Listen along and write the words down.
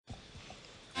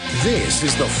This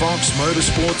is the Fox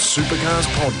Motorsports Supercars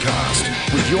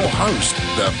podcast with your host,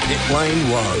 the Pit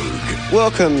Lane Rogue.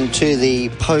 Welcome to the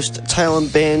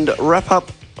post-Tailem Bend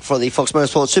wrap-up for the Fox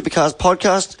Motorsports Supercars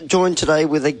podcast, joined today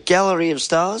with a gallery of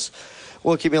stars.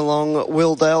 Welcome along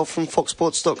Will Dale from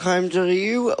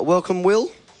foxsports.com.au. Welcome,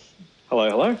 Will.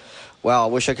 Hello, hello. Wow, I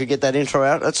wish I could get that intro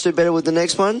out. Let's do better with the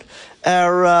next one.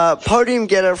 Our podium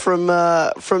getter from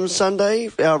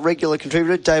Sunday, our regular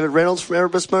contributor, David Reynolds from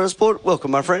Erebus Motorsport. Welcome,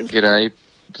 my friend. G'day.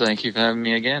 Thank you for having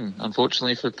me again,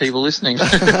 unfortunately for people listening.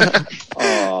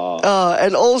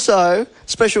 And also,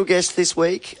 special guest this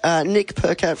week, Nick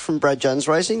Percat from Brad Jones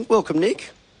Racing. Welcome,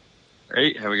 Nick.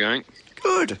 Hey, how are we going?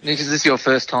 Good. Nick, is this your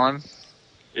first time?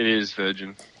 It is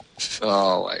Virgin.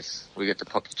 Oh, wait. We get to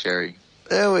pop your cherry.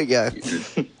 There we go.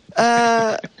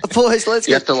 Boys, let's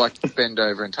You get... have to bend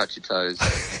over and touch your toes,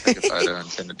 take a photo and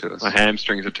send it to us. My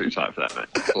hamstrings are too tight for that, mate.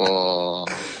 Oh.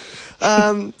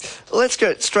 Let's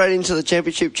go straight into the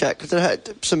championship chat because it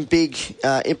had some big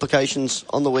implications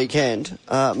on the weekend.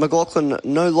 McLaughlin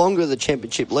no longer the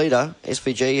championship leader.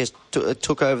 SVG has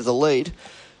took over the lead.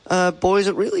 Boys,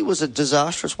 it really was a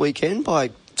disastrous weekend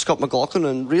by Scott McLaughlin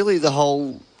and really the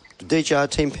whole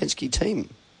DJR Team Penske team.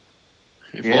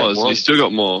 It was. He still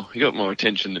got more. He got more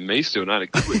attention than me still, and I had a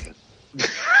good weekend.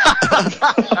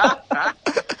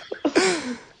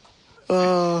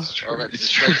 That's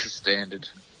the standard.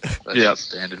 That's the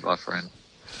standard, my friend.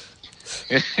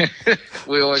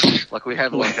 We always, we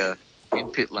have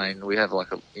in pit lane, we have a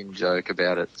in joke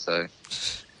about it, so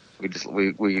we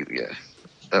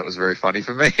that was very funny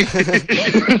for me.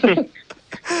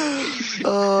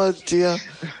 Oh dear.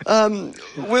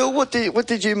 Will, what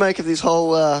did you make of this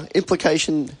whole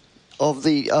implication of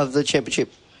the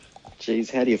championship? Jeez,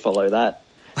 how do you follow that?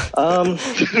 Well,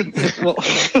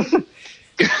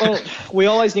 we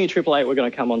always knew Triple Eight were going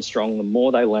to come on strong the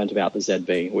more they learned about the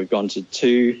ZB. We've gone to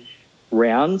 2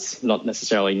 rounds, not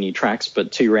necessarily new tracks,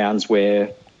 but 2 rounds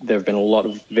where there have been a lot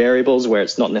of variables where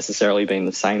it's not necessarily been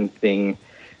the same thing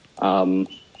that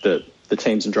the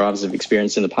teams and drivers have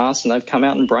experienced in the past, and they've come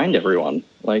out and brained everyone.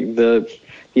 Like the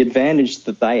advantage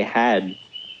that they had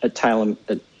at Tailem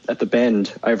at the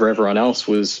Bend over everyone else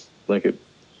was it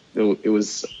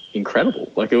was incredible.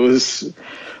 I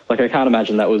can't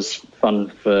imagine that was fun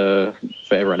for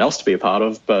everyone else to be a part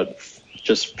of, but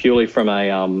just purely from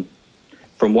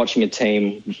watching a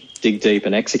team dig deep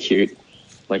and execute,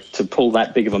 to pull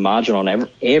that big of a margin on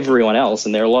everyone else,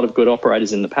 and there are a lot of good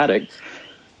operators in the paddock, it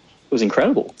was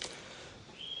incredible.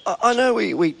 I know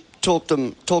we talk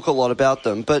a lot about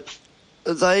them, but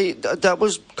that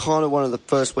was kind of one of the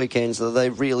first weekends that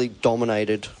they really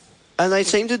dominated, and they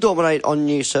seem to dominate on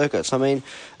new circuits. I mean,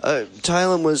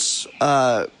 Tailem was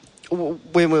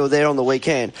when we were there on the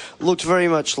weekend looked very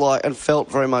much like and felt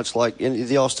very much like in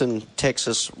the Austin,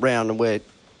 Texas round, where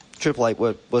Triple Eight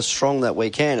was strong that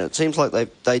weekend. It seems like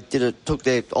they took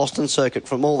their Austin circuit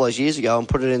from all those years ago and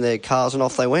put it in their cars, and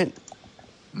off they went.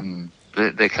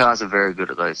 Their cars are very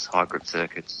good at those high-grip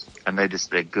circuits, and they're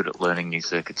good at learning new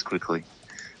circuits quickly,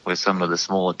 where some of the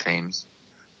smaller teams,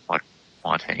 like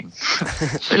my team,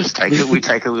 we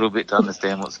take a little bit to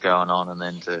understand what's going on and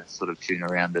then to sort of tune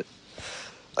around it.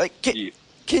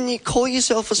 Can you call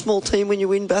yourself a small team when you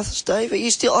win Bathurst, Dave? Are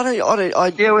you still?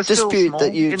 I dispute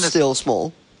that you're still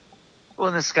small. Well,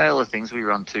 in the scale of things, we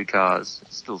run 2 cars.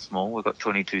 It's still small. We've got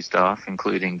 22 staff,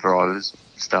 including drivers,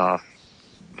 staff,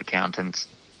 accountants,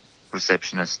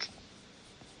 receptionist.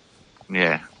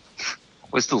 Yeah.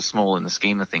 We're still small in the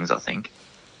scheme of things, I think.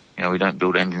 We don't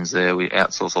build engines there. We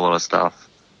outsource a lot of stuff.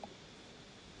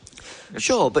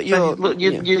 Sure, but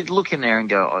you'd look in there and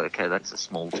go, oh, okay, that's a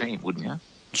small team, wouldn't you?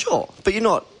 Sure, but you're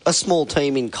not a small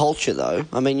team in culture, though.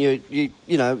 I mean, you guys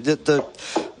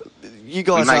we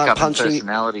make aren't up punching in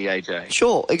personality, AJ.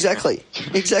 Sure, exactly,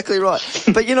 exactly right.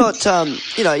 But you're not,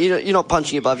 you're not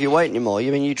punching above your weight anymore. I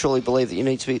mean, you truly believe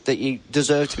that you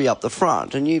deserve to be up the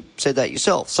front, and you said that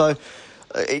yourself. So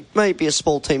it may be a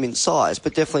small team in size,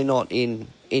 but definitely not in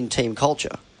team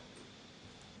culture.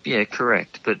 Yeah,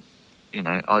 correct. But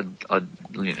we're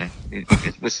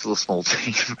still a small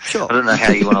team. Sure. I don't know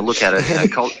how you want to look at it.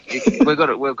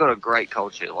 We've got a great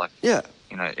culture.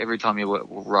 Every time you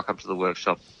rock up to the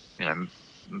workshop,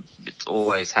 it's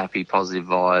always happy, positive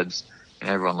vibes.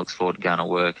 Everyone looks forward to going to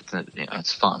work.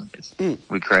 It's fun.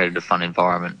 We created a fun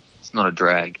environment. It's not a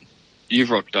drag. You've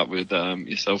rocked up with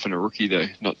yourself and a rookie though,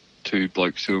 not 2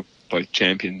 blokes who are both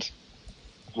champions.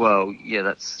 Well, yeah,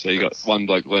 that's... So you got one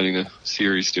bloke learning the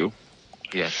series still.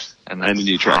 Yes, and that's a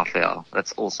new track.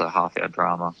 That's also half our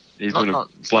drama. He's doing a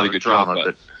bloody good drama,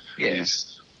 but yeah.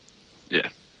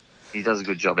 He does a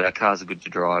good job. Our cars are good to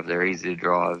drive. They're easy to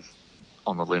drive.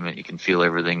 on the limit. You can feel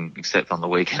everything, except on the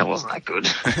weekend it wasn't that good.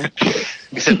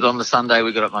 Except on the Sunday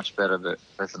we got it much better, but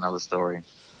that's another story.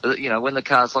 But, you know, when the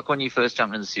cars, like when you first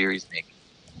jumped into the series, Nick,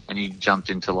 and you jumped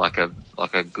into like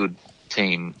a good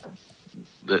team,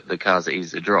 the cars are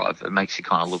easy to drive. It makes you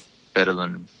kind of look better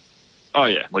than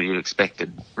what you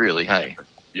expected, really, hey?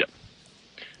 Yeah.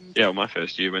 Yeah, well, my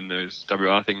first year when those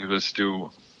WR things were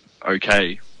still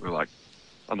okay, we were like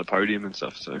on the podium and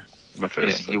stuff, so my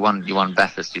first... Yeah, you won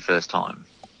Bathurst your first time.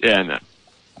 Yeah, no.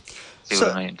 See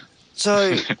what I mean?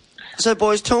 So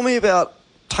boys, tell me about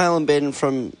Tailem Bend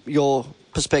from your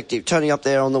perspective, turning up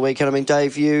there on the weekend. I mean,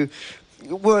 Dave, you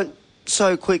weren't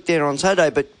so quick there on Saturday,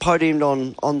 but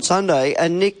podiumed on Sunday.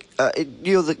 And Nick,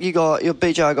 your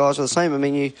BJR guys were the same. I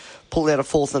mean, you pulled out a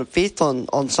 4th and a 5th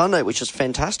on Sunday, which is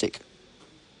fantastic.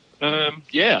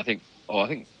 Yeah, I think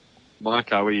my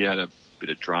car, we had a bit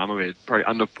of drama. We had probably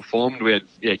underperformed. We had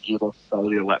gearbox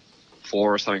failure lap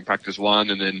 4 or something, practice 1,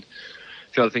 and then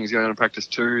a few other things going on in practice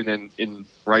 2. And then in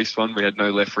race 1, we had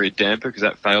no left rear damper because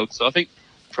that failed. So I think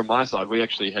from my side, we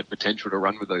actually had potential to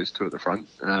run with those 2 at the front.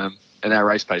 And our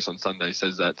race pace on Sunday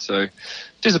says that. So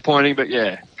disappointing, but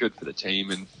yeah, good for the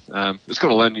team. And it's got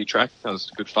to learn a new track. That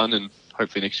was good fun. And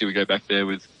hopefully next year we go back there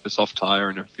with a soft tyre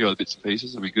and a few other bits and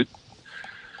pieces. It'll be good.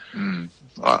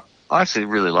 I actually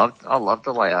really loved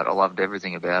the layout. I loved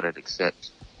everything about it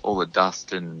except all the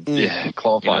dust and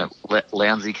qualifying. You know,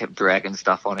 Lowndesy kept dragging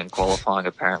stuff on in qualifying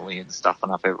apparently and stuffing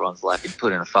up everyone's lap. He'd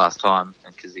put in a fast time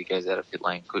because he goes out of pit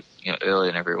lane quick,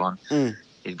 earlier than everyone.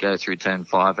 He'd go through turn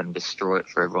 5 and destroy it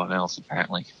for everyone else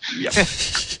apparently. Yep.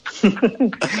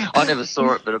 I never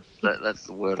saw it, but that's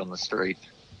the word on the street.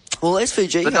 Well,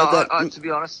 SVG but had no, that. to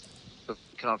be honest,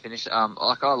 can I finish? I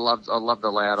loved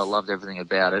the layout. I loved everything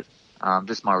about it.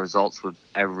 Just my results would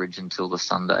average until the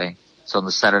Sunday. So on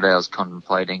the Saturday, I was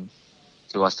contemplating,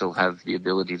 do I still have the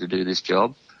ability to do this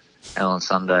job? And on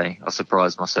Sunday, I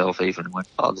surprised myself even and went,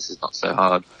 oh, this is not so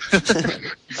hard. But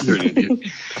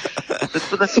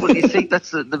that's what you think.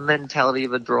 That's the mentality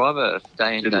of a driver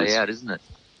day in, day out, isn't it?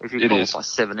 If you qualify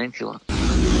 17th, you're like,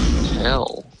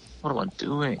 hell, what am I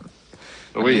doing?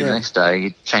 But the next day,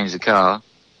 you change the car,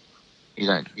 you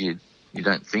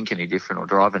don't think any different or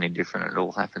drive any different. It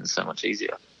all happens so much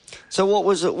easier. So what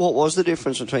was the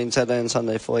difference between Saturday and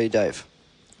Sunday for you, Dave?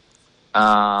 We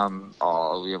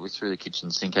threw the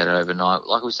kitchen sink at it overnight.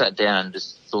 Like, we sat down and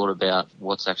just thought about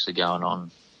what's actually going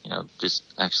on. Just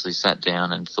actually sat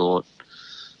down and thought,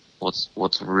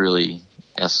 what's really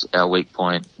our weak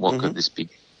point? What could this be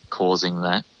causing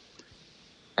that?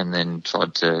 And then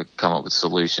tried to come up with a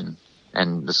solution.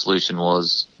 And the solution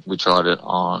was, we tried it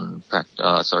on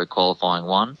qualifying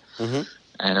 1,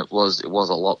 and it was a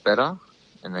lot better.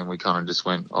 And then we kind of just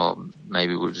went,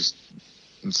 maybe we'll just,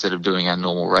 instead of doing our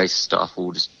normal race stuff,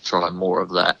 we'll just try more of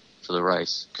that for the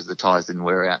race because the tyres didn't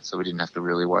wear out, so we didn't have to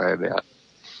really worry about,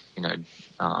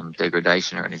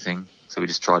 degradation or anything. So we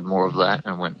just tried more of that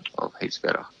and went, heaps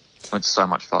better. Went so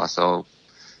much faster. I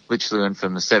literally went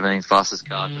from the 17th fastest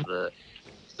car to the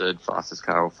 3rd fastest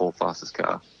car or 4th fastest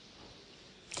car.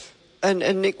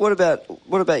 And Nick, what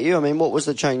about you? I mean, what was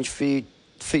the change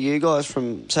for you guys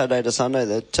from Saturday to Sunday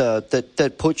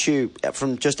that puts you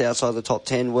from just outside the top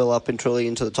 10 well up and truly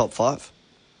into the top 5?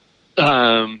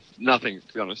 Nothing,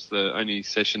 to be honest. The only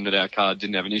session that our car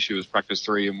didn't have an issue was practice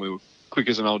 3, and we were quick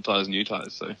as an old tyres and new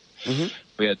tyres. So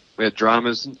we had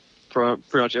dramas for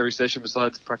pretty much every session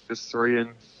besides practice 3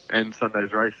 and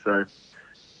Sunday's race. So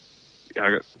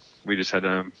we just had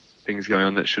things going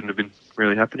on that shouldn't have been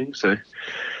really happening. So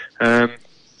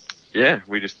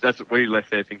we left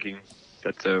there thinking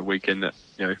that's a weekend that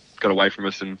got away from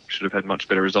us and should have had much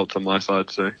better results on my side.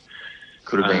 So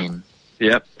could have been.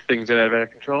 Yep, things out of our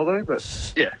control though.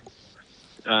 But yeah,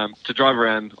 to drive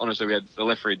around, honestly, we had the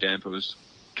left rear damper was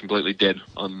completely dead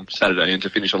on Saturday, and to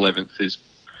finish 11th is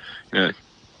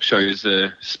shows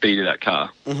the speed of that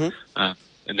car. And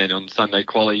then on Sunday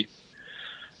quali,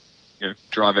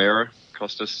 drive error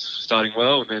cost us starting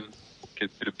well, and then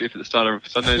get a bit of biff at the start of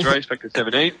Sunday's race back to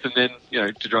 17th, and then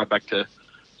to drive back to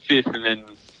 5th, and then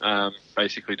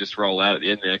basically just roll out at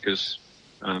the end there because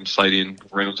Slady and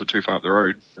Reynolds were too far up the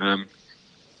road. It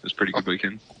was a pretty good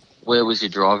weekend. Where was your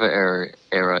driver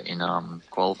error in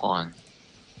qualifying?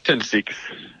 10-6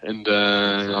 and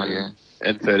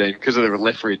 13 because of the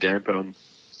left rear damper on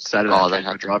Saturday. They changed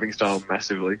my driving style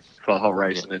massively for the whole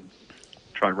race, and then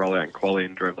try and roll out in quali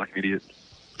and drove like an idiot.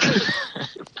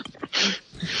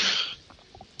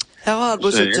 How hard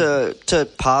was it to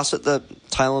pass at the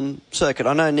Tailem circuit?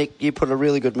 I know, Nick, you put a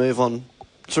really good move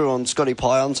through on Scotty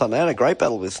Pye on Sunday. I had a great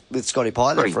battle with Scotty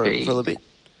Pye there for a little bit.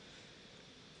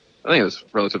 I think it was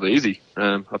relatively easy.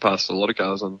 I passed a lot of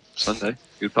cars on Sunday.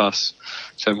 You'd pass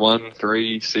turn 1,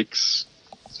 3, 6,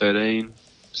 13,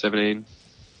 17.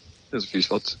 There's a few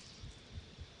spots.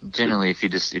 Generally,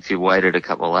 if you waited a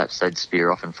couple of laps, they'd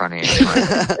spear off in front of you.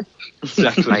 Anyway.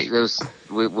 Exactly. Mate,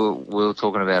 we were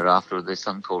talking about it afterwards. There's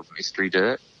something called mystery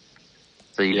dirt.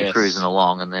 So you'd be cruising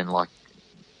along, and then like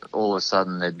all of a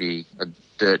sudden there'd be a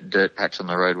dirt patch on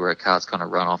the road where a car's kind of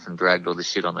run off and dragged all the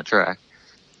shit on the track,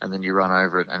 and then you run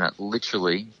over it, and it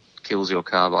literally kills your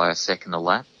car by a second a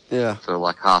lap. Yeah. For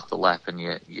like half the lap, and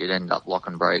you'd end up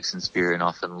locking brakes and spearing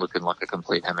off and looking like a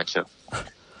complete amateur.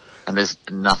 And there's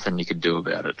nothing you could do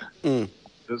about it. Mm.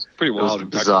 It was pretty It wild. was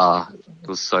bizarre. It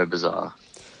was so bizarre.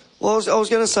 Well, I was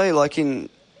going to say, like SVG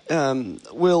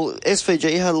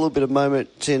had a little bit of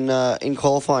moment in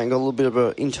qualifying, got a little bit of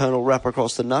an internal wrap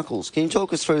across the knuckles. Can you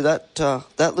talk us through that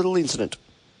little incident?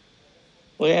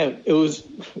 Well, yeah, it was.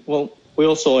 Well, we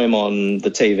all saw him on the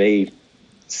TV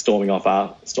storming off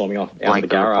out of the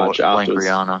garage afterwards.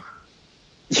 Brianna.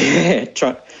 Yeah,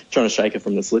 trying to shake her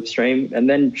from the slipstream, and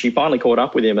then she finally caught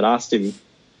up with him and asked him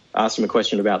a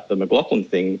question about the McLaughlin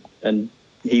thing, and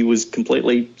he was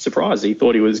completely surprised. He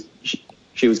thought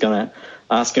she was going to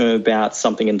ask him about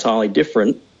something entirely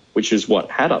different, which is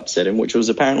what had upset him, which was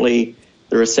apparently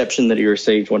the reception that he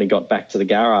received when he got back to the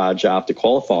garage after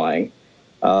qualifying.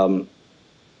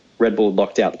 Red Bull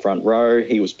locked out the front row.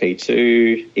 He was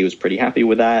P2. He was pretty happy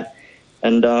with that,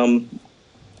 and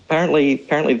apparently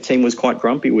the team was quite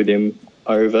grumpy with him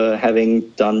over having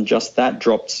done just that.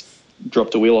 Dropped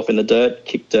a wheel off in the dirt,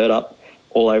 kicked dirt up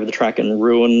all over the track, and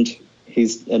ruined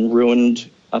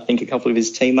I think a couple of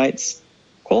his teammates'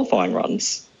 qualifying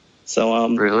runs. So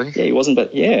really, yeah, he wasn't,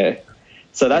 but yeah.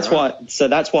 So that's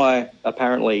why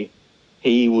apparently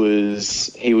he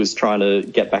was trying to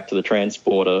get back to the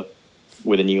transporter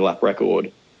with a new lap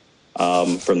record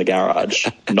from the garage.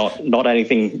 not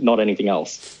anything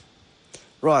else.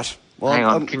 Right. Well, hang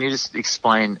on, can you just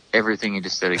explain everything you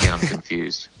just said again? I'm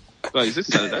confused. Wait, is this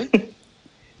Saturday?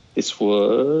 This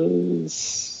was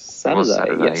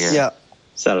Saturday. Yes. Yeah.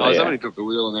 Saturday. Somebody took the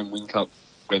wheel and then Wing Cup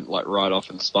went like right off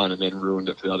and spun and then ruined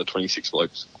it for the other 26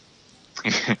 blokes.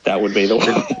 That would be the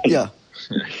one. Yeah.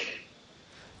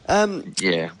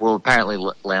 Yeah. Well, apparently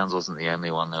Lowndes wasn't the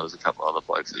only one. There was a couple other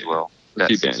blokes as well. A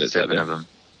few 6 or bandits 7 out of them.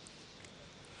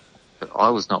 But I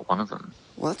was not one of them.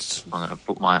 What?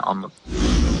 I'm a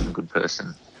good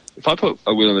person. If I put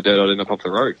a wheel in the dirt, I'd end up off the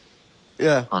road.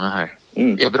 Yeah. I know.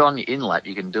 Mm. Yeah, but on your in-lap,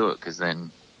 you can do it, because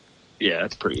then... Yeah,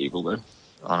 that's pretty evil, then.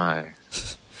 I know.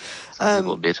 Some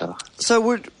people are bitter.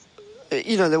 So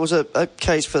there was a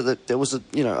case for that. There was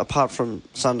apart from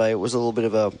Sunday, it was a little bit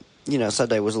of a,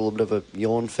 Saturday was a little bit of a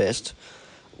yawn fest.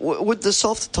 Would the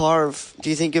softer tyre do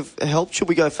you think have helped? Should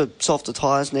we go for softer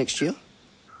tyres next year?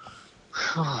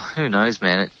 Oh, who knows,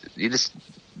 man? There's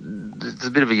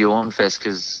a bit of a yawn fest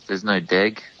because there's no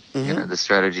deg. Mm-hmm. The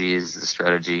strategy is the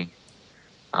strategy.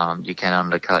 You can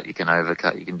undercut, you can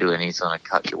overcut, you can do any sort of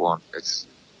cut you want.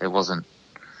 There wasn't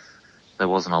a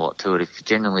lot to it.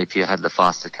 If you had the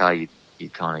faster car,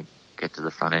 you'd kind of get to the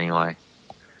front anyway.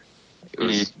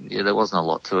 There wasn't a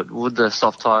lot to it. Would the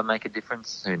soft tyre make a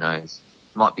difference? Who knows?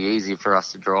 Might be easier for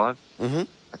us to drive. Mm-hmm.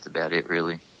 That's about it,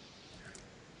 really.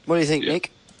 What do you think,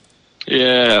 Nick?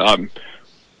 Yeah,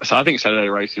 so I think Saturday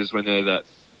races, when they're that,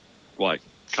 like,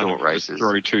 Short races.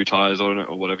 Throw 2 tyres on it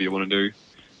or whatever you want to do.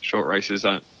 Short races,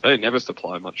 they never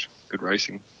supply much good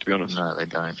racing, to be honest. No, they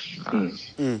don't. No.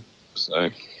 Mm. So,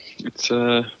 it's,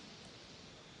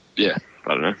 yeah, I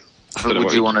don't know. But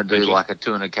would you want to do like a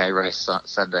 200k race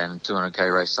Saturday and a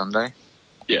 200k race Sunday?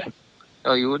 Yeah.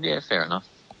 Oh, you would? Yeah, fair enough.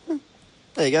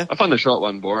 There you go. I find the short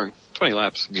one boring. 20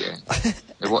 laps. Yeah.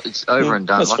 It's over and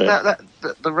done. That's Like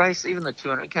fair. the race, even the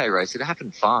 200k race, it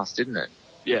happened fast, didn't it?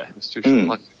 Yeah, it's too short.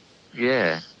 Like,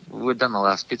 yeah. We'd done the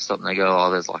last pit stop and they go,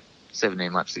 oh, there's like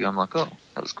 17 laps to go. I'm like, oh,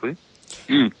 that was quick.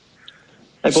 Hey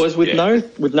boys, with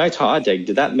no tyre deg,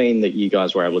 did that mean that you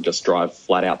guys were able to just drive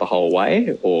flat out the whole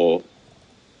way, or?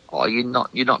 Oh, you're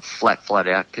not flat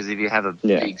out, because if you have a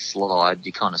big slide,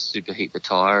 you kind of superheat the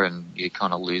tyre and you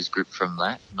kind of lose grip from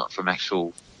that, not from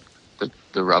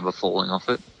the rubber falling off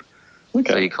it.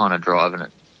 Okay. So you're kind of driving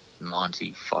at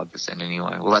 95%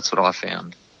 anyway. Well, that's what I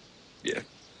found. Yeah.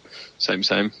 Same.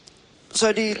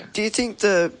 So do you think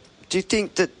that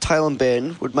Tailem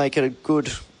Bend would make it a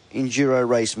good enduro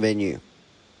race venue?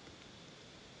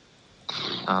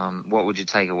 What would you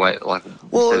take away? Like,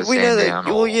 Well, we know that.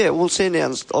 Sandown Well, yeah. Well,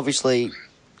 Sandown's obviously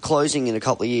closing in a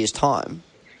couple of years' time.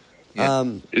 Yeah.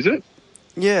 Is it?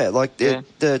 Yeah, like Yeah.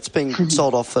 it's been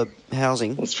sold off for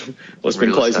housing. It's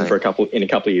been closing for in a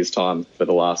couple of years' time for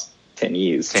the last 10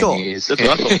 years. 10 Sure. years. That's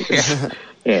what I thought.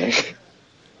 Yeah.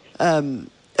 I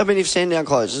mean, if Sandown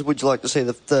closes, would you like to see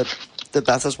the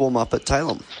Bathurst warm up at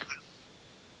Tailem?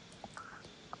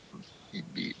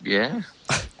 Yeah.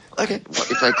 Okay.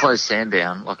 If they close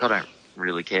Sandown, I don't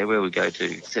really care where we go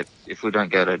to, except if we don't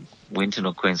go to Winton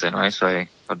or Queensland Raceway,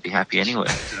 I'd be happy anywhere.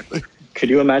 Could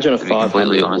you imagine a To be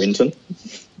completely 500 at honest. Winton?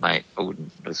 Mate, I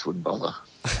just wouldn't bother.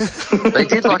 They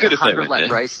did like a Good if they went 100-lap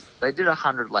there. race. They did a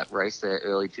 100-lap race there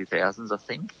early 2000s, I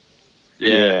think,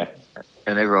 Yeah.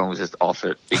 and everyone was just off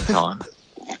it big time.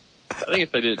 I think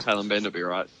if they did it at Tailem Bend, it'd be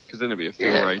right, because then it'd be a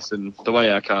fuel Yeah. race. And the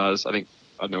way our cars, I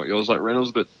don't know what yours like,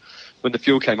 Reynolds, but when the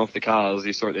fuel came off the cars,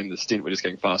 you saw at the end of the stint, we're just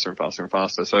getting faster and faster and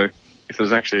faster. So if there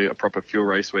was actually a proper fuel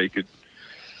race where you could,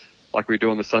 like we do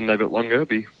on the Sunday, a bit longer,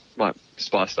 might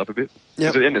spice it up a bit.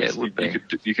 Yep. Because at the end of Yeah, the it would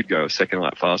stint, you could go a second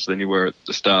lap faster than you were at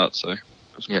the start. So it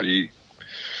was Yep. pretty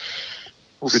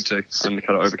Well, good to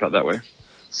overcut that way.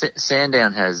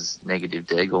 Sandown has negative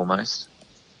deg almost,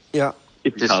 Yeah.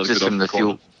 If the cars just get from off the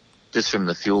corner.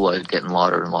 fuel load getting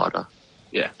lighter and lighter.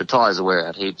 Yeah. The tyres will wear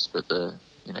out heaps, but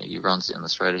you runs down the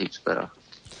straight heaps better.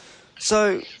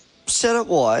 So,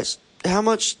 setup-wise, how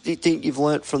much do you think you've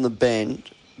learnt from the Bend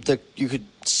that you could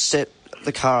set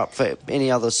the car up for any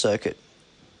other circuit?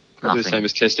 Probably the same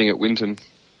as testing at Winton.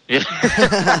 Yeah.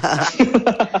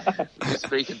 You're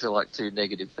speaking to like two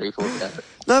negative people about it.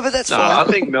 No, but that's No, fine.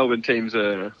 I think Melbourne teams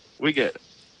we get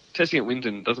testing at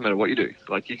Winton. Doesn't matter what you do.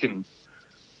 Like you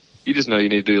just know you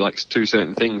need to do like two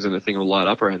certain things, and the thing will light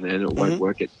up around there, and it won't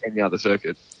work at any other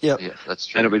circuit. Yep. Yeah, that's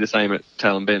true. And it'll be the same at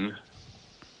Tailem Bend.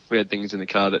 We had things in the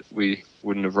car that we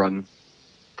wouldn't have run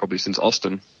probably since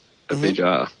Austin at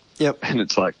BJR. Yep. And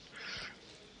it's like,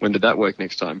 when did that work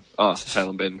next time? Oh,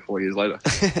 Tailem Bend 4 years later.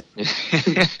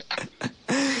 It's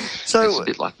So, a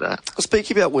bit like that.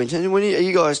 speaking about Winton, are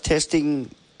you guys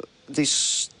testing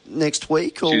this next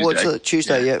week, or what's Tuesday. it?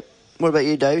 Tuesday, yeah. What about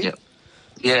you, Davey? Yep.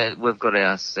 Yeah, we've got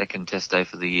our second test day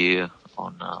for the year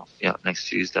on next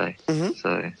Tuesday. Mhm.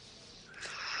 So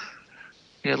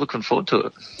yeah, looking forward to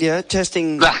it. Yeah,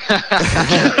 testing.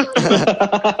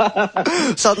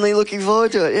 Suddenly looking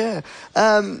forward to it, yeah.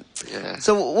 Yeah.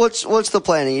 So what's the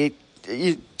plan? Are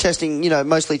you testing,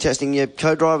 mostly testing your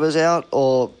co-drivers out,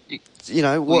 or,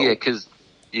 Well, what? yeah, because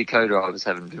your co-drivers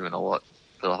haven't driven a lot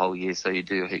for the whole year, so you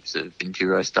do heaps of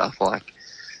enduro stuff like,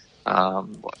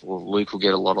 Luke will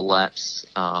get a lot of laps.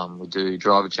 We do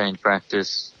driver change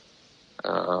practice,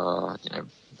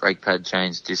 brake pad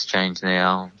change, disc change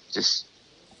now, just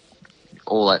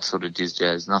all that sort of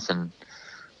jazz. Nothing,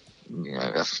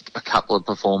 a couple of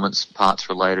performance parts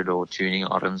related or tuning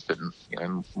items, but,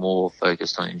 more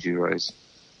focused on enduros.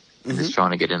 And just trying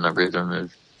to get in the rhythm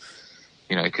of,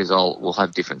 because we'll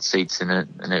have different seats in it,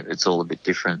 and it's all a bit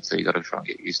different, so you got to try and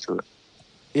get used to it.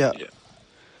 Yeah. Yeah.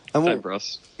 And Same for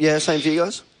us. yeah, same for you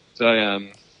guys? So I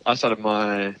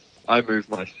moved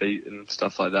my feet and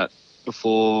stuff like that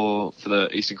for the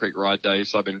Eastern Creek ride day,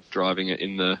 so I've been driving it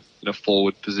in a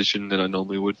forward position than I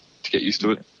normally would to get used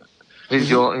to it.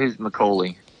 Who's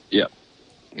Macaulay? Yeah.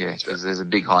 Yeah, because there's a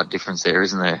big height difference there,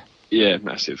 isn't there? Yeah,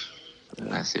 massive.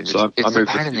 Massive. So It's a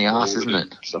moved pain in the ass, isn't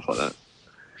it? Stuff like that.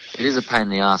 It is a pain in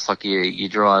the ass. Like you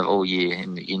drive all year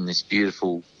in this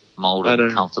beautiful, I molded,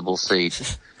 know. comfortable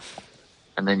seat,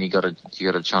 and then you got to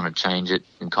try to change it,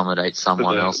 accommodate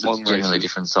someone the else long that's generally races.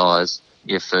 different size.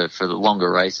 Yeah, for the longer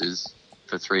races,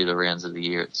 for 3 of the rounds of the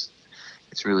year, it's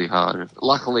really hard.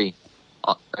 Luckily,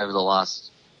 over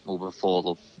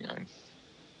before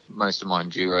most of my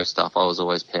enduro stuff, I was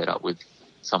always paired up with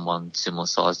someone similar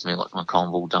size to me, like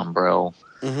McConville, Dumbrell,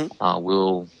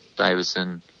 Will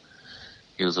Davison.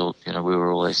 He was all, we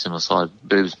were all a similar size.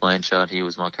 Boobs Blanchard, he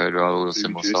was my co-driver. We were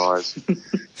similar size.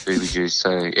 Booby Juice.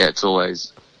 So yeah,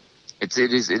 it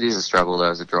is a struggle though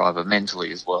as a driver,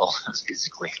 mentally as well as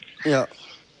physically. Yeah.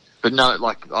 But no,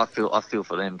 like I feel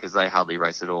for them because they hardly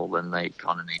race at all, and they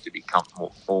kind of need to be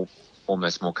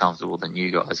almost more comfortable than you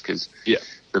guys, because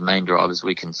the main drivers,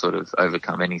 we can sort of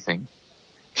overcome anything.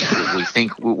 we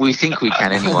think we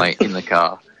can anyway in the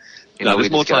car. There's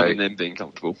more time in them being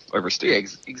comfortable over a steer. Yeah,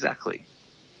 exactly.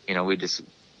 We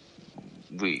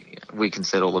can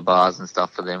set all the bars and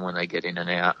stuff for them when they get in and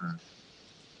out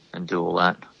and do all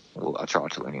that. Well, I try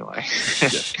to anyway.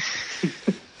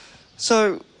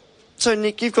 So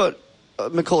Nick, you've got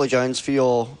Macaulay Jones for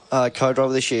your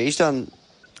co-driver this year. He's done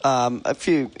a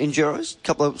few enduros, a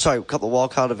couple of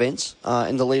wildcard events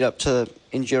in the lead up to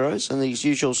enduros and these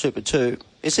usual Super 2.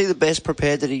 Is he the best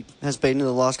prepared that he has been in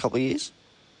the last couple of years?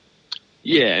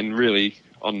 Yeah, and really,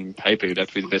 on paper, he'd have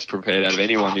to be the best prepared out of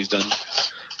anyone who's done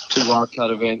 2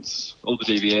 wildcard events, all the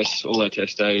DVS, all our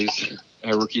test days,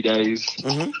 our rookie days.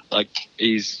 Like,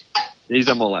 he's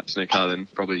done more laps in a car than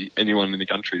probably anyone in the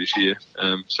country this year.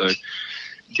 So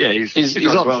Yeah, He's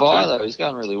going on well, fire, too. though. He's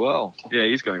going really well. Yeah,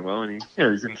 he's going well, and he's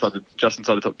just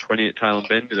inside the top 20 at Tailem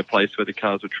Bend in a place where the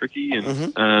cars were tricky,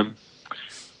 and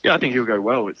I think he'll go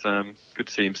well. It's good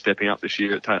to see him stepping up this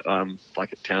year at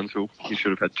at Townsville. He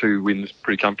should have had 2 wins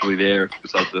pretty comfortably there,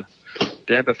 besides the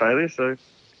damper failure. So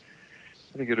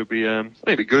I think it'll be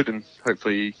good, and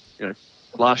hopefully,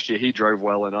 last year he drove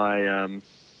well, and I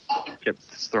kept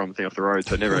throwing the thing off the road,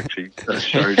 so it never actually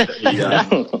showed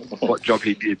that what job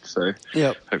he did. So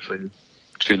hopefully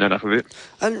tune that up a bit.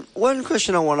 And one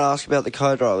question I want to ask about the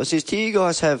co-drivers is, do you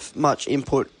guys have much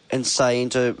input and say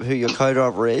into who your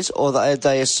co-driver is, or are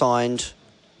they assigned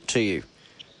to you?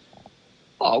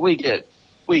 Oh, we get.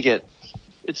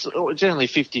 It's generally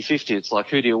 50-50. It's like,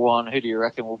 who do you want? Who do you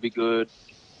reckon will be good?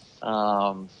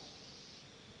 Would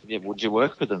you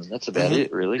work with them? That's about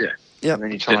it, really. Yeah. And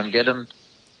then you try and get them.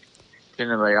 Then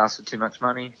they ask for too much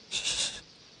money.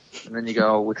 And then you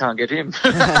go, we can't get him.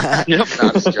 No,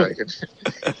 I'm just joking.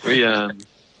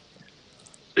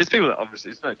 There's people that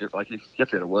obviously it's no different. Like, you have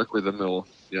to be able to work with them or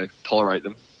tolerate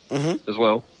them as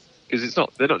well, because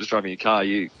they're not just driving a car.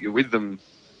 You're with them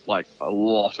like a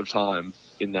lot of time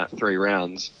in that 3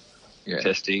 rounds,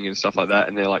 testing and stuff like that,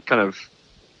 and they're like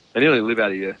they nearly live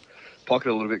out of your pocket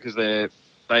a little bit because they're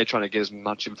trying to get as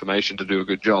much information to do a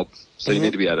good job. So you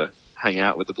need to be able to hang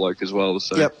out with the bloke as well.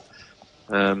 So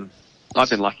I've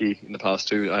been lucky in the past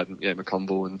too. I had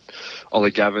McConville and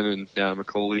Ollie Gavin and now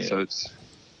Macaulay. So it's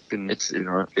been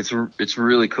all right. It's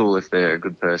really cool if they're a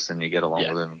good person. You get along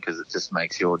with them, because it just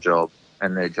makes your job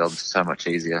and their job so much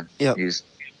easier. Yep. You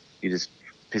just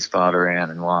piss fart around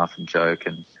and laugh and joke,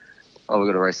 and we've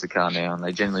got to race the car now, and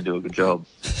they generally do a good job.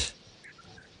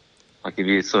 Like, if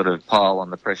you sort of pile on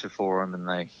the pressure for them, and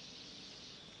they,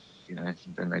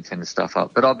 then they tend to stuff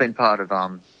up. But I've been part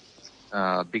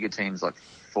of bigger teams, like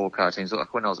 4-car teams.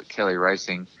 Like when I was at Kelly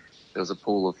Racing, there was a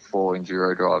pool of 4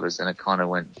 enduro drivers, and it kind of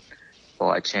went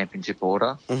by championship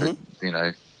order. But,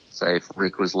 say if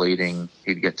Rick was leading,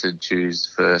 he'd get to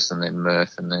choose first, and then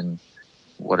Murph, and then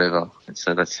whatever. And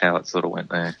so that's how it sort of went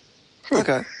there.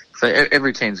 Okay. So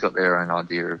every team's got their own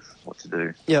idea of what to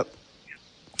do. Yep.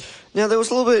 Now, there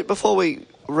was a little bit, before we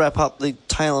wrap up the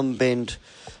Tailem Bend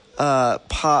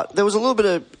part, there was a little bit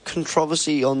of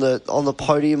controversy on the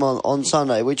podium on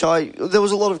Sunday, there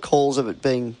was a lot of calls of it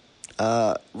being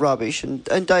rubbish.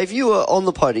 And Dave, you were on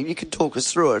the podium. You could talk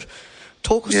us through it.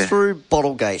 Talk us through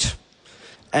Bottlegate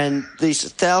and this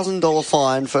 $1,000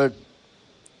 fine for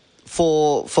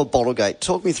Bottlegate.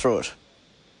 Talk me through it.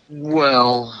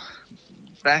 Well,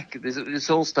 this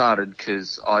all started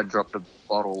because I dropped a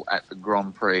bottle at the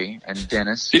Grand Prix, and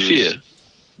Dennis...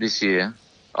 This year.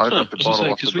 I dropped a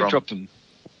bottle off the Grand Prix. Dropped them.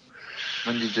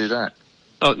 When did you do that?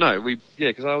 Oh, no,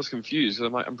 because I was confused.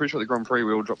 I'm pretty sure the Grand Prix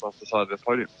we all dropped off the side of the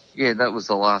podium. Yeah, that was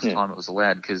the last time it was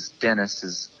allowed, because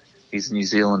Dennis he's a New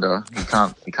Zealander.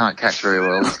 He can't catch very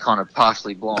well. He's kind of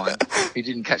partially blind. He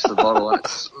didn't catch the bottle, and it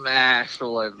smashed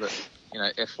all over the,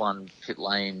 F1 pit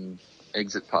lane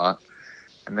exit part.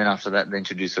 And then after that, they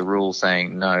introduced a rule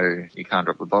saying, no, you can't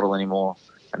drop the bottle anymore.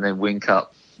 And then Wing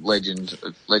Cup legend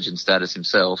status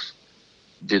himself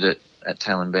did it at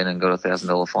Tailem Bend and got a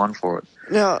 $1,000 fine for it.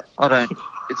 Now,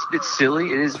 it's a bit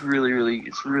silly. It is it's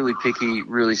really picky,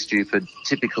 really stupid,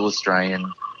 typical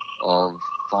Australian of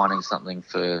finding something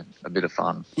for a bit of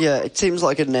fun. Yeah, it seems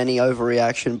like a nanny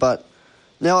overreaction, but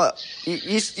now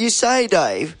you say,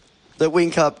 Dave, that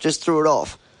Wing Cup just threw it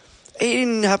off. He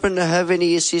didn't happen to have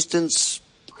any assistance,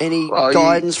 any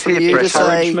guidance from you to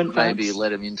say... Maybe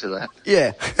let him into that.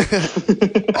 Yeah.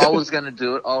 I was going to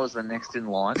do it. I was the next in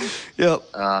line. Yep.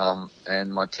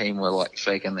 And my team were like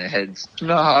shaking their heads.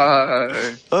 No.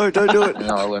 Oh, don't do it.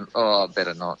 And I went, I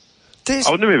better not. I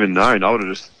wouldn't have even known. I would have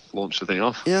just launched the thing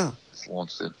off. Yeah. Just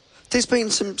launched it. There's been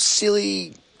some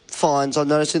silly fines I've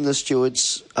noticed in the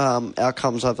stewards'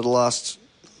 outcomes over the last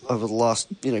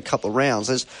couple of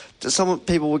rounds. Some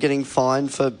people were getting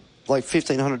fined for like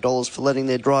 $1,500 for letting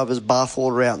their drivers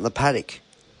bathwater out in the paddock.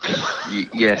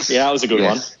 Yes. Yeah, that was a good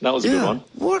one. That was a good one.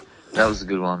 What? That was a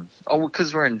good one. Oh,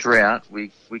 because we're in drought,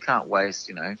 we can't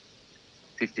waste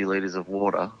 50 litres of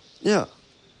water. Yeah.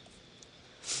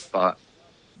 But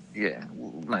yeah,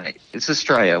 mate, it's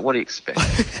Australia. What do you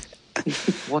expect?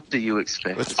 What do you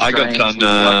expect? I got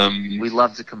done. We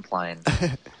love to complain.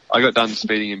 I got done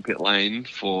speeding in pit lane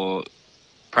for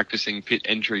practicing pit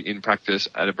entry in practice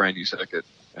at a brand new circuit,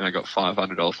 and I got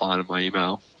 $500 fine in my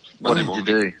email. What did you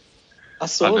do? I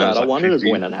saw that. I wondered 50.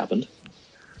 When it happened.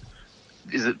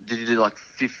 Did you do like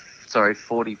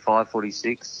 45,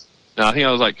 46? No, I think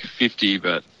I was like 50,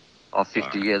 but... Oh,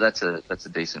 50, yeah, that's a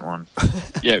decent one.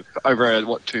 Yeah, over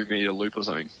a, 2 metre loop or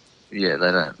something. Yeah,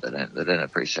 they don't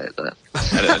appreciate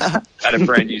that. At a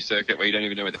brand new circuit where you don't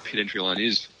even know where the pit entry line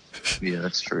is. Yeah,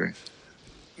 that's true.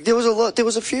 There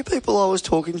was a few people I was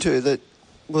talking to that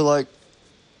were like,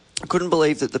 couldn't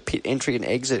believe that the pit entry and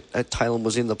exit at Tailem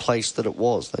was in the place that it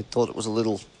was. They thought it was a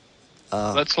little...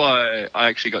 That's why I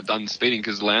actually got done speeding,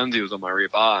 because Lowndes was on my rear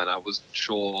bar and I wasn't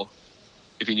sure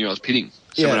if he knew I was pitting.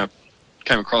 So when I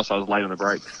came across, I was late on the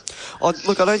brakes. Oh,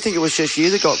 look, I don't think it was just you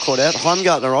that got caught out.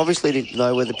 Heimgartner obviously didn't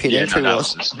know where the pit entry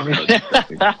was.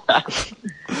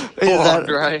 Poor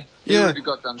Andre. He Yeah. would have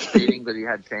got done speeding, but he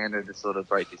had Tander to sort of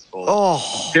break his fall.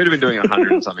 Oh, He would have been doing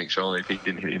 100 and something, surely, if he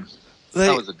didn't hit him.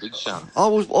 That was a big shunt. I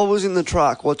was in the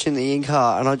truck watching the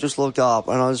in-car and I just looked up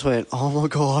and I just went, oh my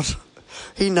God.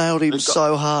 He nailed him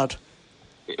so hard.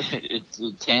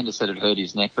 Tander said it hurt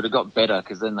his neck, but it got better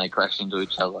because then they crashed into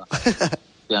each other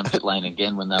down pit lane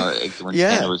again when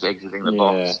Tander was exiting the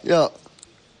box. Yeah.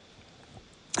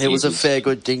 It was a fair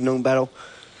good ding-dong battle.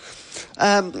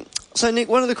 So, Nick,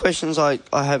 one of the questions I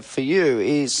have for you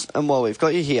is, and while we've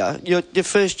got you here, your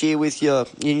first year with your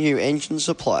new engine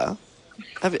supplier,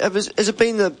 has it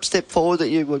been the step forward that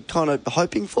you were kind of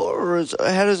hoping for, or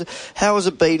how has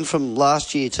it been from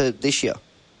last year to this year?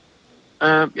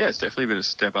 Yeah, it's definitely been a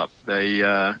step up.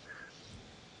 The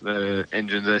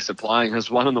engines they're supplying has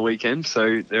won on the weekend,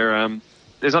 so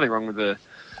there's nothing wrong with the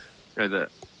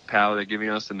power they're giving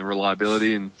us and the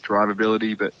reliability and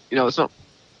drivability. But it's not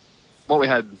what we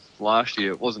had last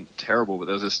year. It wasn't terrible, but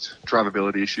there was just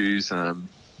drivability issues.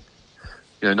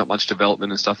 Not much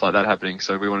development and stuff like that happening.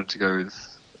 So we wanted to go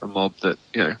with a mob that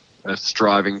are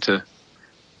striving to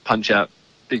punch out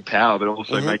big power, but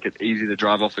also make it easy to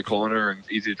drive off the corner and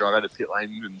easy to drive out of pit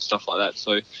lane and stuff like that.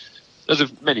 So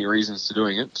there's many reasons to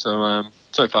doing it. So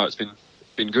so far it's been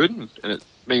good, and it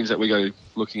means that we go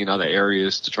looking in other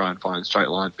areas to try and find straight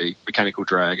line, be mechanical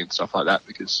drag and stuff like that,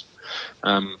 because we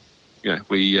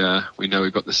know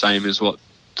we've got the same as what's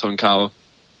on car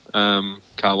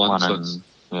one. So it's,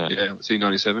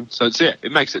 C97. So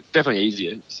it makes it definitely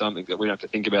easier. It's something that we don't have to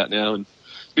think about now, and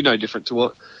it'd be no different to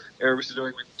what Erebus is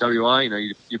doing with WI.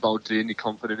 You bolt it in, you're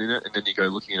confident in it, and then you go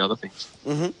looking at other things.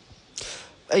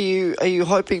 Are you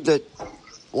hoping that,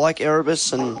 like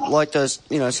Erebus and like those,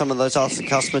 some of those other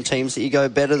customer teams, that you go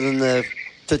better than the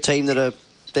team that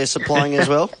they're supplying as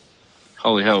well?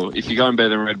 Holy hell! If you're going better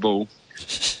than Red Bull,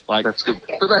 that's good.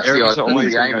 But that's Erebus are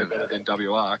always going to go better than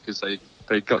WR, because they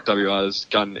got WR's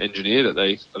gun engineer that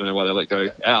I don't know why they let go,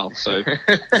 Al. So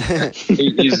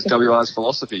he is WR's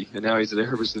philosophy, and now he's at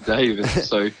Erebus with Dave. And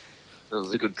so that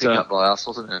was a good pickup by us,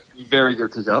 wasn't it? Very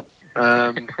good pickup.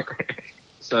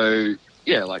 So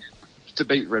yeah, to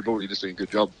beat Red Bull, you're just doing a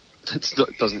good job.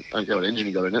 Don't care what engine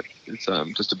you got in it. It's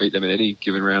just to beat them in any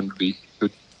given round would be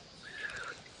good.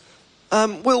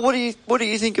 Will, what do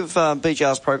you think of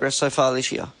BJR's progress so far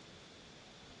this year?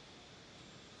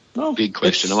 Oh, big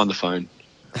question. I'm on the phone.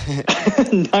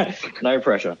 No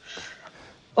pressure.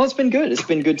 Oh, it's been good. It's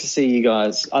been good to see you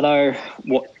guys. I know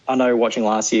watching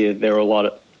last year, there were a lot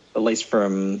of, at least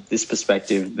from this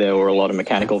perspective, there were a lot of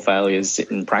mechanical failures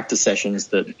in practice sessions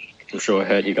that I'm sure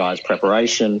hurt you guys'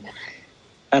 preparation.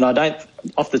 And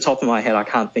off the top of my head, I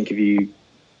can't think of you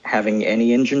having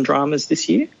any engine dramas this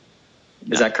year.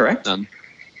 Is that correct? None.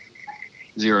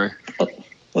 Zero. Oh,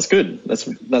 that's good. That's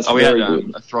we very had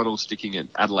good. a throttle sticking at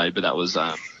Adelaide, but that was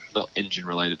not engine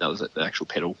related. That was the actual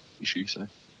pedal issue. So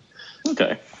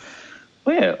Okay.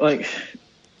 Well, yeah,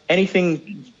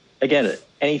 anything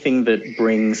that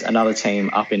brings another team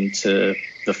up into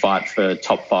the fight for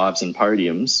top fives and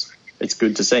podiums, it's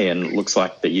good to see. And it looks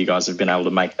like that you guys have been able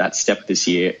to make that step this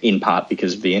year, in part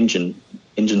because of the engine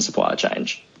supplier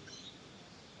change.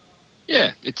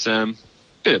 Yeah, it's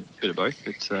bit of both.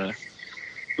 It's we're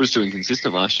just doing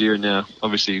consistent last year, and now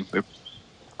obviously we're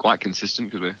quite consistent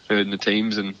because we're third in the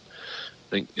teams, and I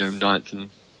think 9th and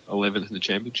 11th in the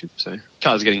championship. So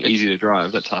cars are getting easy to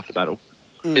drive. That's half the battle.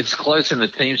 It's close in the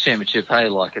team championship. Hey,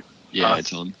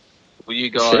 it's on. Well, you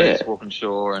guys,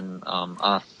 Walkinshaw and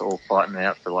us all fighting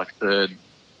out for third.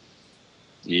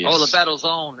 Yes. Oh, the battle's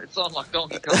on. It's on like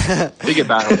Donkey Kong. Bigger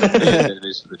battle than it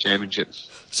is for the championships.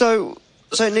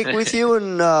 So Nick, with you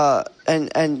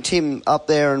and Tim up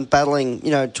there and battling,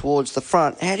 towards the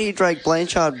front, how do you drag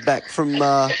Blanchard back from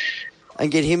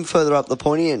and get him further up the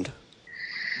pointy end?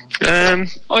 He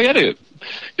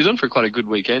was on for quite a good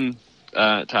weekend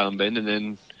at Tailem Bend, and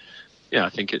then I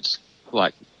think it's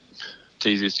it's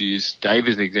easiest to use Dave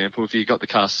as an example. If you got the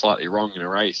car slightly wrong in a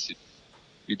race,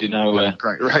 you didn't have a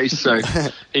great race. So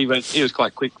he was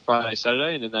quite quick Friday,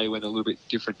 Saturday, and then they went a little bit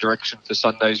different direction for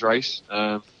Sunday's race.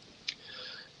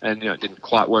 And it didn't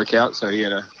quite work out, so he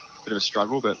had a bit of a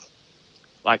struggle. But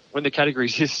when the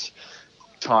categories is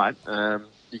tight.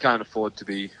 You can't afford to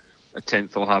be a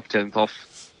tenth or half tenth off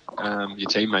your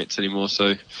teammates anymore.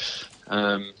 So,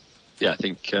 I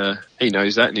think he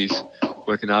knows that, and he's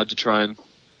working hard to try and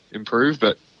improve.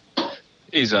 But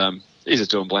he's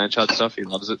just doing Blanchard stuff. He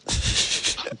loves it.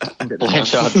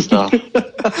 Blanchard stuff.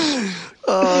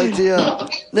 Oh dear.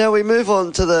 Now we move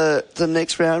on to the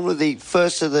next round with the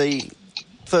first of the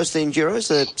Enduros,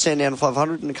 the Sandown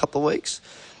 500 in a couple of weeks,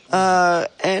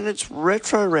 and it's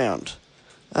retro round.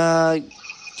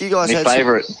 You guys My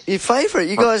favourite. Your favourite.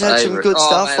 You guys had some good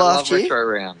stuff mate, last I love year. retro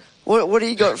round. What do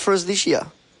you got for us this year?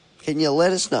 Can you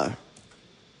let us know?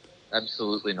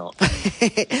 Absolutely not.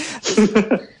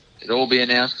 It'll all be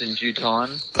announced in due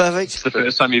time. Perfect. It's the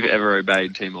first time you've ever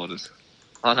obeyed team orders.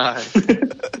 I know.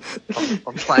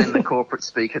 I'm playing the corporate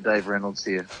speaker Dave Reynolds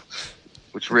here,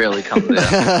 which rarely comes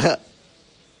out.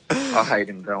 I hate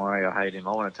him, don't worry, I hate him.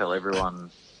 I want to tell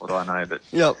everyone what I know, but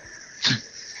Yep.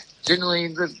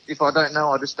 generally, if I don't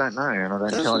know, I just don't know, and I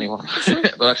don't tell anyone.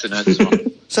 Well, actually, no, this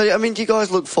one. So, I mean, do you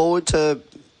guys look forward to,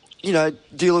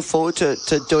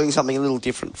 to doing something a little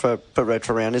different for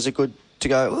retro round? Is it good to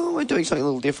go, oh, we're doing something a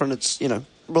little different? It's,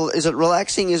 is it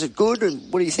relaxing? Is it good?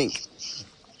 And what do you think?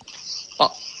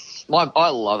 I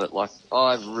love it. Like,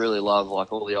 I really love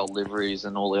all the old liveries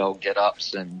and all the old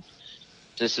get-ups, and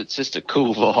it's just a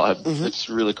cool vibe. Mm-hmm. It's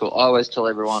really cool. I always tell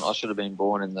everyone I should have been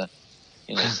born in the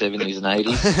 70s and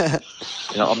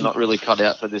 80s. I'm not really cut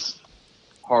out for this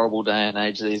horrible day and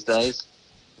age these days.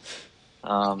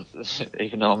 Even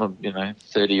though I'm a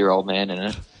 30-year-old man in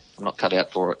it, I'm not cut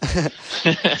out for it. I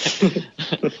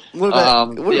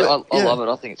love it.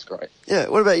 I think it's great. Yeah.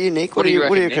 What about you, Nick? What do you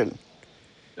reckon?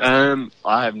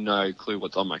 I have no clue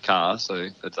what's on my car, so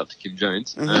that's up to Kim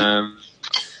Jones. Mm-hmm.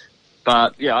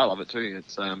 But yeah, I love it too.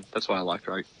 It's that's why I liked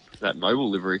that mobile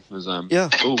livery was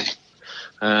cool.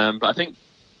 But I think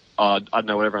I don't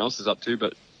know what everyone else is up to,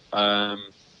 but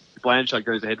if Blanchard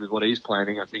goes ahead with what he's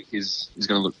planning, I think he's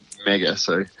going to look mega.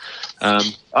 So I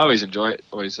always enjoy it.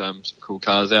 Always some cool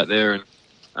cars out there,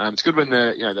 and it's good when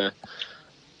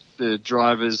the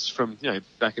drivers from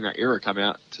back in that era come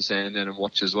out to Sandown and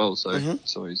watch as well. So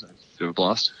it's always a bit of a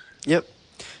blast. Yep.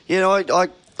 I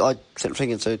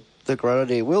think it's a great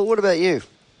idea. Will, what about you?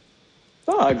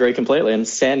 Oh, I agree completely. And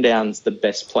Sandown's the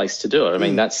best place to do it. I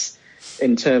mean, that's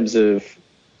in terms of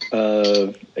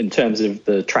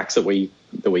the tracks that we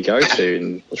go to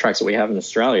and the tracks that we have in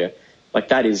Australia. Like,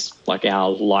 that is like our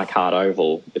Leichhardt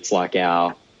Oval. It's like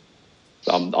our.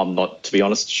 I'm not, to be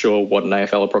honest, sure what an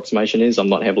AFL approximation is. I'm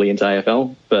not heavily into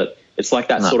AFL, but it's like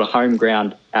that sort of home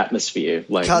ground atmosphere.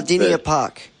 Like Cardinia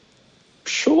Park.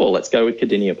 Sure, let's go with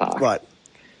Cardinia Park. Right.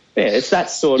 Yeah, it's that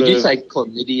sort of... Did you say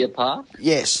Chlamydia Park?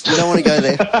 Yes, you don't want to go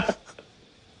there.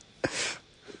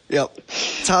 Yep.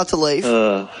 It's hard to leave.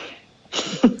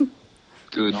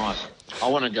 Good. Nice. I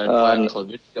want to go play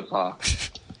Chlamydia Park.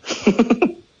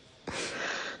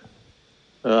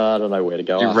 I don't know where to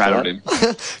go. You rattled him.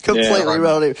 Completely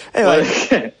rattled him.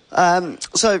 Anyway,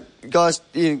 so guys,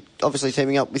 you obviously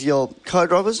teaming up with your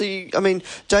co-drivers.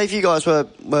 Dave, you guys were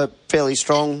fairly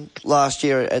strong last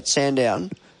year at Sandown,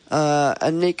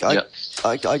 and Nick, I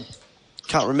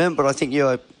can't remember, but I think you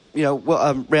were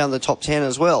around the top 10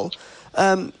 as well.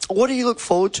 What do you look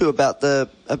forward to about the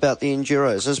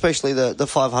Enduros, especially the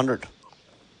 500?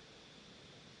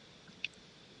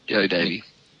 Go, Davey.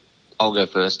 I'll go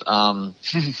first.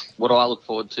 What I look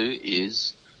forward to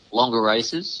is longer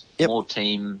races, more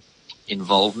team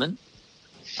involvement,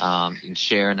 in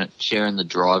sharing the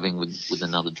driving with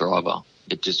another driver.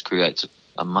 It just creates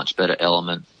a much better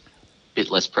element, a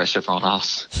bit less pressure on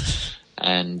us.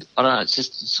 And I don't know,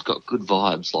 it's got good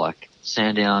vibes, like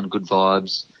Sandown, good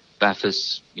vibes,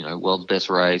 Bathurst, world's best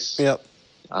race. Yep.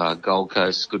 Gold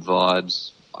Coast, good vibes.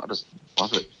 I just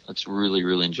love it. It's really,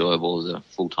 really enjoyable as a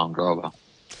full-time driver.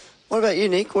 What about you,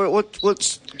 Nick?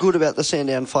 What's good about the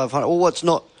Sandown 500? Or what's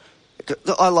not?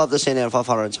 I love the Sandown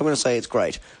 500, so I'm going to say it's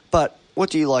great. But what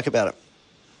do you like about it?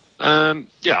 I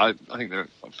think the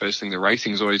first thing, the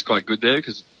racing is always quite good there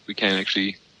because we can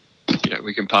actually,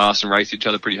 we can pass and race each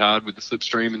other pretty hard with the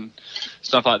slipstream and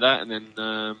stuff like that. And then,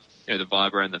 the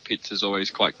vibe around the pits is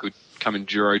always quite good. Come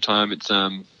enduro time, it's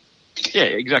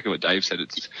exactly what Dave said.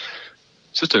 It's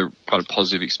just quite a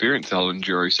positive experience, the whole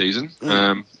enduro season.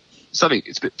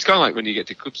 It's kind of like when you get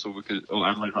to Clipsal or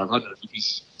Adelaide 500,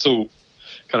 because it's all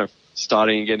kind of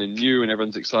starting again and new, and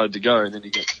everyone's excited to go. And then you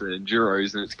get to the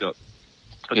Enduros, and it's got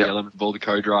the element of all the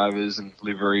co-drivers and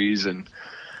liveries and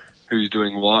who's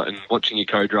doing what, and watching your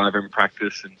co-driver in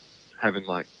practice and having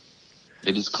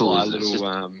it is cool.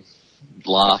 Little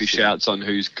shouts on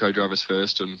who's co-drivers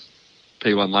first and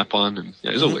P1 lap on, and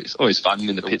it was always fun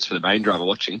in the pits for the main driver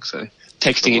watching. So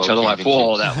texting each other like,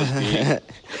 "Whoa, that was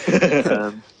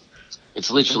big." It's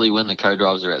literally when the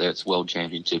co-drivers are out there, it's World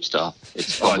Championship stuff.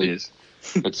 It's probably,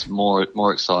 it's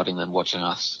more exciting than watching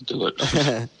us do it.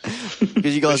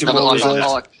 Because you guys are more reserved. I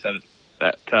like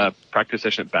that practice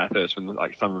session at Bathurst when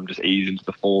like some of them just ease into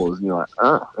the fours, and you're like,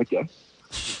 "Oh, okay."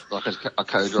 Like a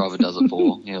co-driver does it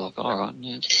for. You're like, all right,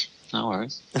 yeah, no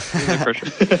worries. No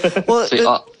pressure. Well, See,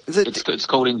 it's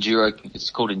called enduro. It's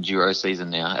called enduro season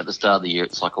now. At the start of the year,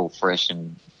 it's like all fresh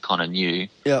and kind of new.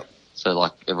 Yep. So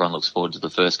like everyone looks forward to the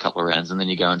first couple of rounds, and then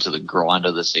you go into the grind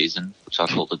of the season, which I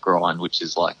call the grind, which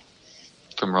is like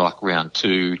from like round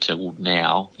 2 till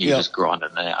now. You just grind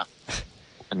it out,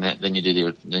 and then you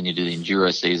do the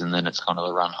enduro season. Then it's kind of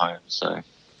a run home. So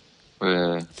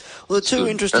the two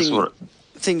interesting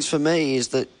things for me is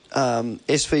that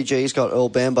SVG's got Earl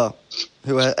Bamber,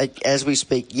 who as we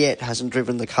speak yet hasn't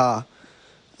driven the car.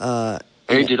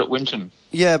 He did at Winton.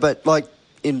 Yeah, but like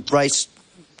in race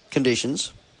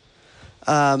conditions.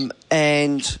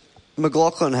 And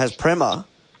McLaughlin has Prema,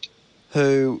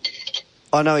 who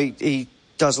I know he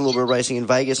does a little bit of racing in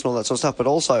Vegas and all that sort of stuff, but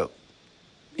also,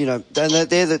 you know, and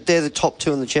they're the top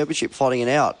two in the championship fighting it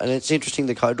out, and it's interesting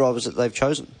the co-drivers that they've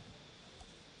chosen.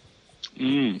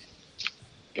 I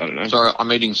don't know. Sorry,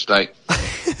 I'm eating steak.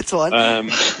 That's fine.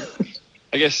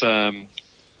 I guess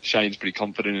Shane's pretty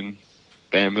confident in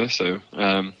Bamber, so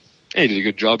he did a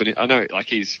good job. And I know,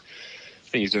 like I think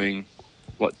he's doing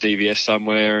DVS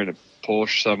somewhere and a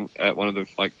Porsche at one of the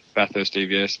like Bathurst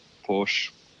DVS Porsche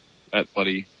at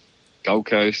bloody Gold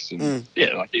Coast, and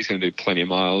like he's going to do plenty of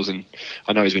miles. And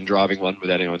I know he's been driving one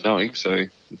without anyone knowing, so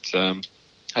it's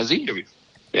has he?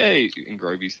 Yeah, in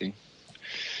Grovey's thing.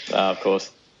 Of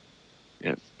course.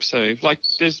 Yeah. So like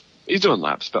he's doing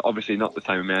laps, but obviously not the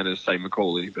same amount as say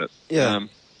Macaulay. But I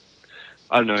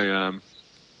don't know.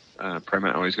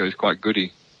 Prema always goes quite good.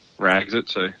 He rags it,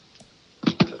 so.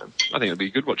 I think it'll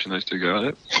be good watching those two go at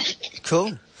it.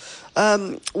 Cool.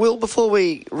 Will, before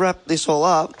we wrap this all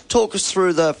up, talk us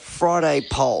through the Friday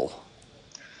poll.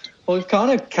 Well, we've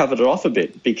kind of covered it off a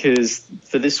bit because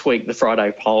for this week, the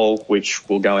Friday poll, which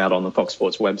will go out on the Fox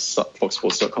Sports website,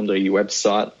 foxsports.com.au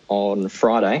website on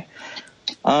Friday,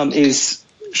 is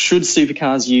should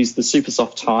supercars use the super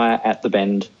soft tyre at the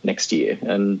Bend next year?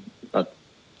 And I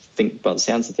think by the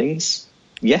sounds of things,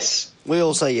 yes. We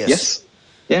all say yes. Yes.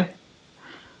 Yeah.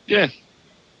 Yeah,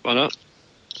 why not?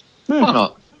 Why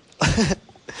not?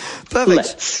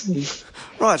 Perfect.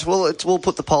 Right, well, we'll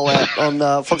put the poll out on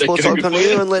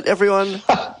foxsports.com.au and let everyone,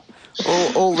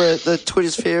 all the Twitter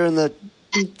sphere and the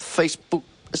Facebook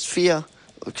sphere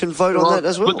can vote on that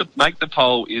as well. Make the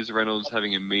poll, is Reynolds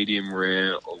having a medium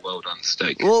rare or well done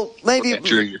steak? Well, maybe.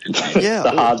 During the yeah.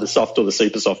 The hard, the soft, or the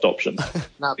super soft option.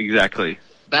 No, exactly.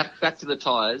 Back to the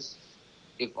tyres.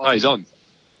 He's on.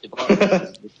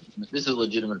 This is a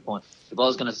legitimate point. If I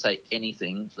was going to say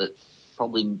anything, that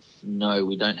probably no,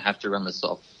 we don't have to run the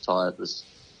soft tyre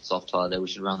there. We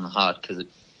should run the hard because it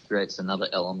creates another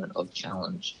element of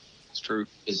challenge. It's true.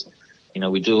 Because,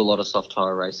 we do a lot of soft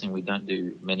tyre racing. We don't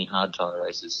do many hard tyre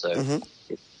races, so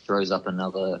it throws up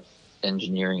another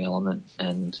engineering element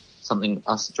and something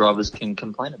us drivers can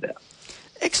complain about.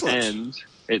 Excellent. And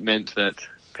it meant that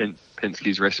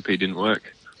Penske's recipe didn't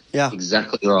work. Yeah,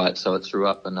 exactly right. So it threw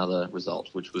up another result,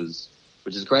 which is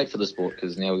great for the sport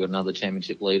because now we've got another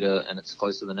championship leader and it's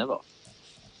closer than ever.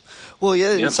 Well,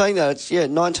 in saying that, it's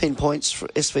 19 points for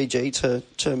SVG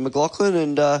to McLaughlin,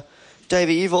 and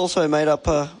Davey, you've also made up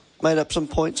some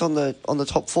points on the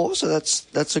top four, so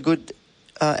that's a good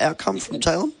outcome from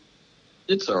Tailem.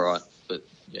 It's all right, but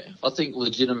yeah, I think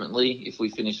legitimately, if we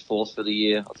finish fourth for the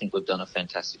year, I think we've done a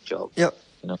fantastic job. Yep.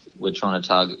 We're trying to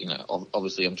target.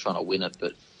 Obviously, I'm trying to win it,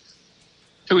 but.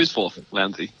 Who is fourth?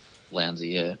 Lounsey,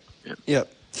 yeah.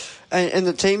 Yep. And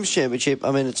the team's championship,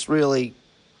 it's really,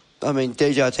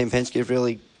 DJR Team Penske have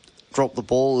really dropped the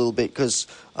ball a little bit because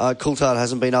Coulthard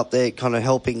hasn't been up there kind of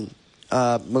helping,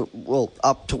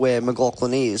 up to where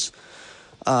McLaughlin is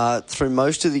through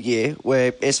most of the year,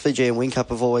 where SVG and Whincup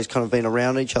have always kind of been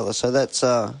around each other. So that's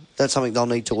something they'll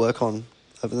need to work on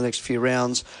over the next few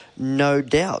rounds, no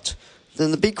doubt.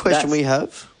 Then the big question we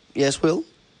have, yes, Will?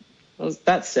 Well,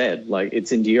 that said,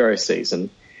 it's enduro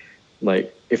season.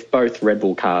 If both Red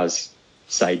Bull cars,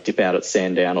 say, dip out at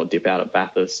Sandown or dip out at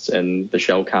Bathurst and the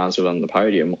Shell cars are on the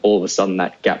podium, all of a sudden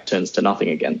that gap turns to nothing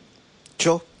again.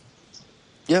 Sure.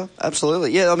 Yeah,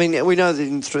 absolutely. Yeah, we know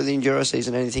that through the enduro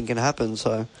season anything can happen,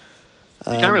 so...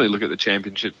 you can't really look at the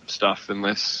championship stuff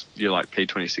unless you're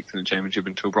P26 in the championship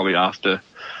until probably after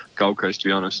Gold Coast, to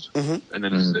be honest. And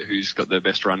then it's who's got their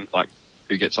best run,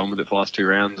 who gets on with it for the last two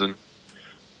rounds. And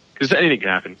because anything can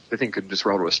happen. The thing could just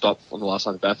roll to a stop on the last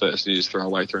night of Bathurst and you just throw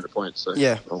away 300 points. So,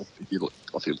 yeah. Well,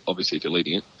 obviously if you're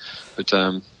leading it. But,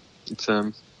 the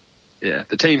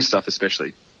team stuff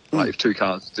especially. Like, if two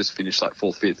cars just finish like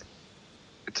 4th, 5th,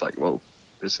 it's like, well,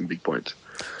 there's some big points.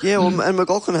 Yeah, well, and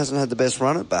McLaughlin hasn't had the best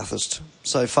run at Bathurst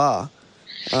so far.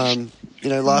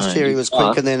 Last year he was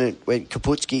quick and then it went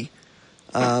Kaputski.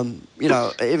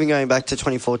 Even going back to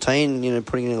 2014,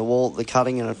 putting it in the wall, the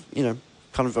cutting, and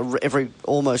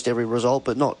almost every result,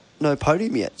 but no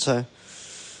podium yet. So,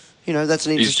 that's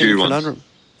an interesting conundrum.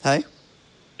 Hey,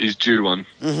 he's due one.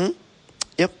 Mm-hmm.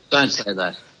 Yep. Don't say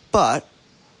that. But,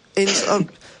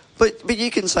 but you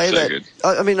can say so that. Good.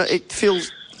 I mean, it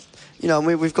feels,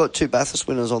 we've got 2 Bathurst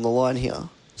winners on the line here.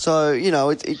 So,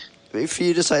 for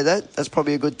you to say that, that's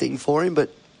probably a good thing for him.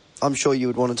 But I'm sure you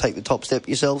would want to take the top step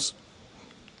yourselves.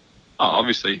 Oh,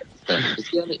 obviously.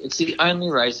 It's the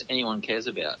only race anyone cares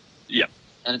about. Yeah.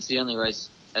 And it's the only race,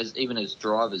 even as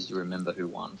drivers, you remember who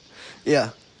won.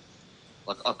 Yeah.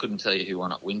 Like, I couldn't tell you who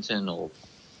won at Winton or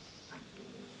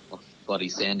bloody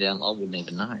Sandown. I wouldn't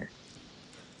even know.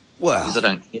 Wow. Because I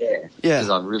don't care. Yeah. Because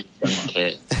I really don't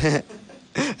care.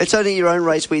 It's only your own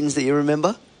race wins that you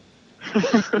remember?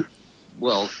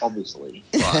 Well, obviously.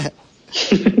 But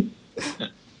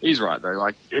he's right, though.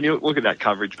 Like, and you look at that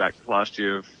coverage back last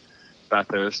year of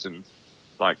Bathurst and,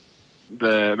 like,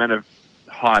 the amount of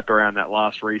hype around that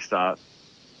last restart.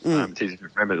 It's easy to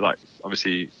remember, like,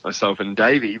 obviously myself and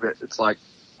Davey, but it's like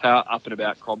how up and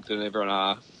about Crompton and everyone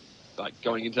are, like,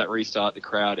 going into that restart, the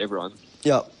crowd, everyone.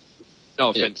 Yep. No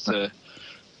offense to,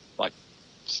 like,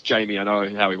 Jamie, I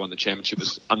know how he won the championship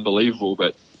was unbelievable,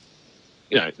 but,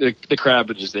 the crowd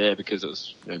was just there because it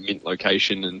was mint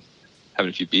location and having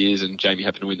a few beers, and Jamie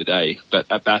happened to win the day.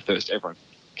 But at Bathurst, everyone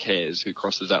cares who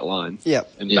crosses that line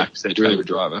and backs their favourite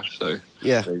driver. So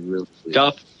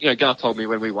Garth told me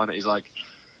when we won it, he's like,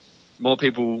 more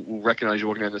people will recognise you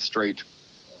walking down the street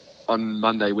on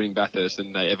Monday winning Bathurst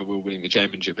than they ever will winning the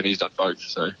championship, and he's done both.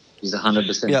 So he's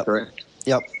 100% correct.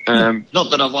 Yep.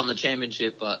 Not that I've won the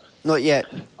championship, but not yet.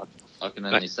 I can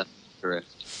only say correct.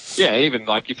 Yeah, even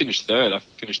like you finished third. I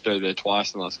finished third there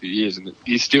twice in the last few years, and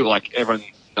you still like everyone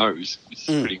knows. It's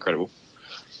pretty incredible.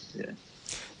 Yeah.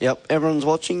 Yep, everyone's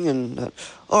watching. And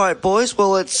all right, boys.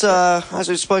 Well, it's as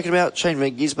we've spoken about, Shane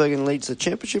Van Gisbergen leads the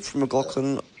championship from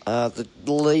McLaughlin. The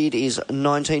lead is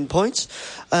 19 points.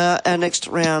 Our next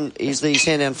round is the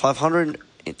Sandown 500.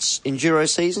 It's Enduro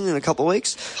season in a couple of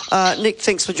weeks. Nick,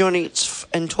 thanks for joining us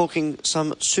and talking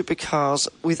some supercars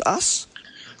with us.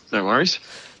 No worries.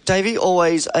 Davey,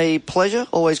 always a pleasure.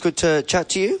 Always good to chat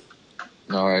to you.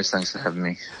 No worries. Thanks for having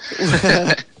me.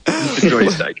 Enjoy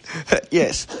your steak.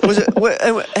 Yes. Was it?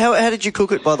 How did you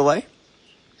cook it, by the way?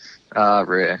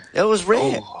 Rare. It was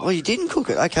rare. Oh. Well, you didn't cook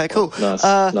it. Okay, cool. Nice.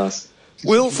 Nice.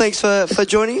 Will, thanks for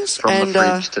joining us. From the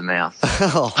fridge to mouth.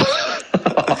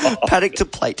 Paddock to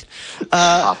plate.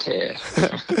 All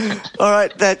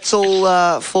right, that's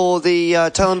all for the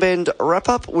Tailem Bend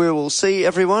wrap-up. We will see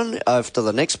everyone after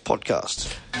the next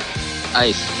podcast.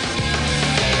 8's.